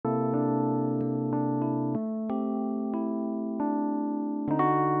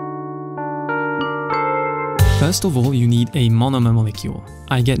First of all, you need a monomer molecule.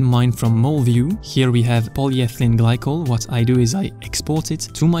 I get mine from MolView. Here we have polyethylene glycol. What I do is I export it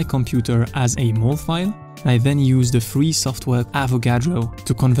to my computer as a mol file. I then use the free software Avogadro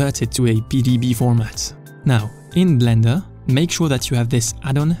to convert it to a PDB format. Now, in Blender, make sure that you have this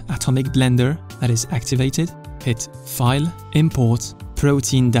add-on Atomic Blender that is activated. Hit File, Import,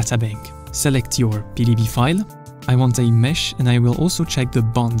 Protein Data Bank. Select your PDB file. I want a mesh and I will also check the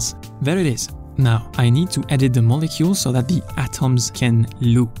bonds. There it is. Now, I need to edit the molecule so that the atoms can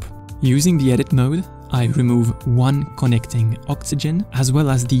loop. Using the edit mode, I remove one connecting oxygen as well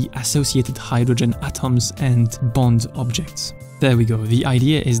as the associated hydrogen atoms and bond objects. There we go. The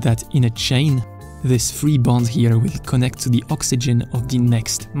idea is that in a chain, this free bond here will connect to the oxygen of the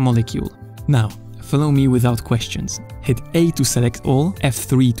next molecule. Now, follow me without questions. Hit A to select all,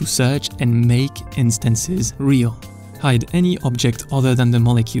 F3 to search and make instances real. Hide any object other than the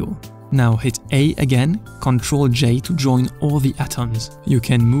molecule. Now hit A again, Ctrl J to join all the atoms. You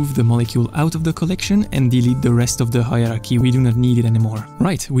can move the molecule out of the collection and delete the rest of the hierarchy. We do not need it anymore.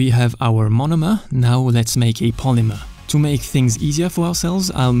 Right, we have our monomer. Now let's make a polymer. To make things easier for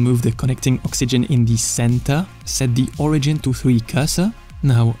ourselves, I'll move the connecting oxygen in the center, set the origin to 3 cursor.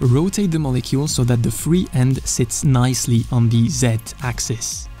 Now rotate the molecule so that the free end sits nicely on the Z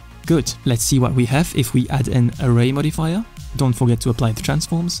axis. Good, let's see what we have if we add an array modifier. Don't forget to apply the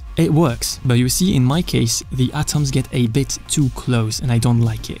transforms. It works, but you see in my case, the atoms get a bit too close and I don't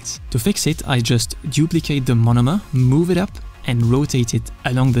like it. To fix it, I just duplicate the monomer, move it up and rotate it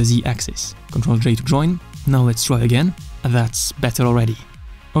along the Z axis. Ctrl J to join. Now let's try again. That's better already.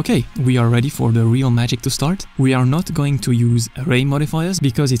 Okay, we are ready for the real magic to start. We are not going to use array modifiers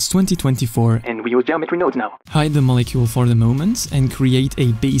because it's 2024 and we use geometry nodes now. Hide the molecule for the moment and create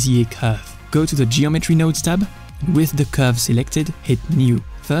a Bezier curve. Go to the geometry nodes tab. With the curve selected, hit new.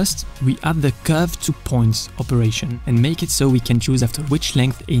 First, we add the curve to points operation and make it so we can choose after which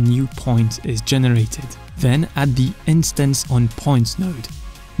length a new point is generated. Then add the instance on points node.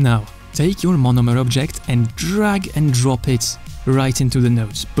 Now, take your monomer object and drag and drop it right into the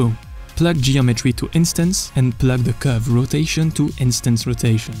nodes. Boom. Plug geometry to instance and plug the curve rotation to instance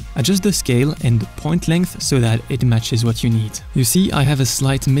rotation. Adjust the scale and the point length so that it matches what you need. You see, I have a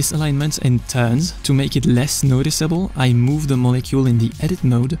slight misalignment and turns. To make it less noticeable, I move the molecule in the edit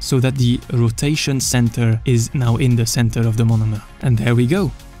mode so that the rotation center is now in the center of the monomer. And there we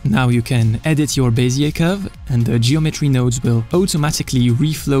go. Now you can edit your Bezier curve and the geometry nodes will automatically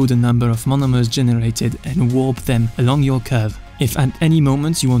reflow the number of monomers generated and warp them along your curve. If at any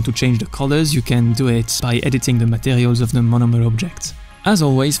moment you want to change the colors, you can do it by editing the materials of the monomer object. As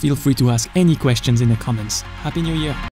always, feel free to ask any questions in the comments. Happy New Year!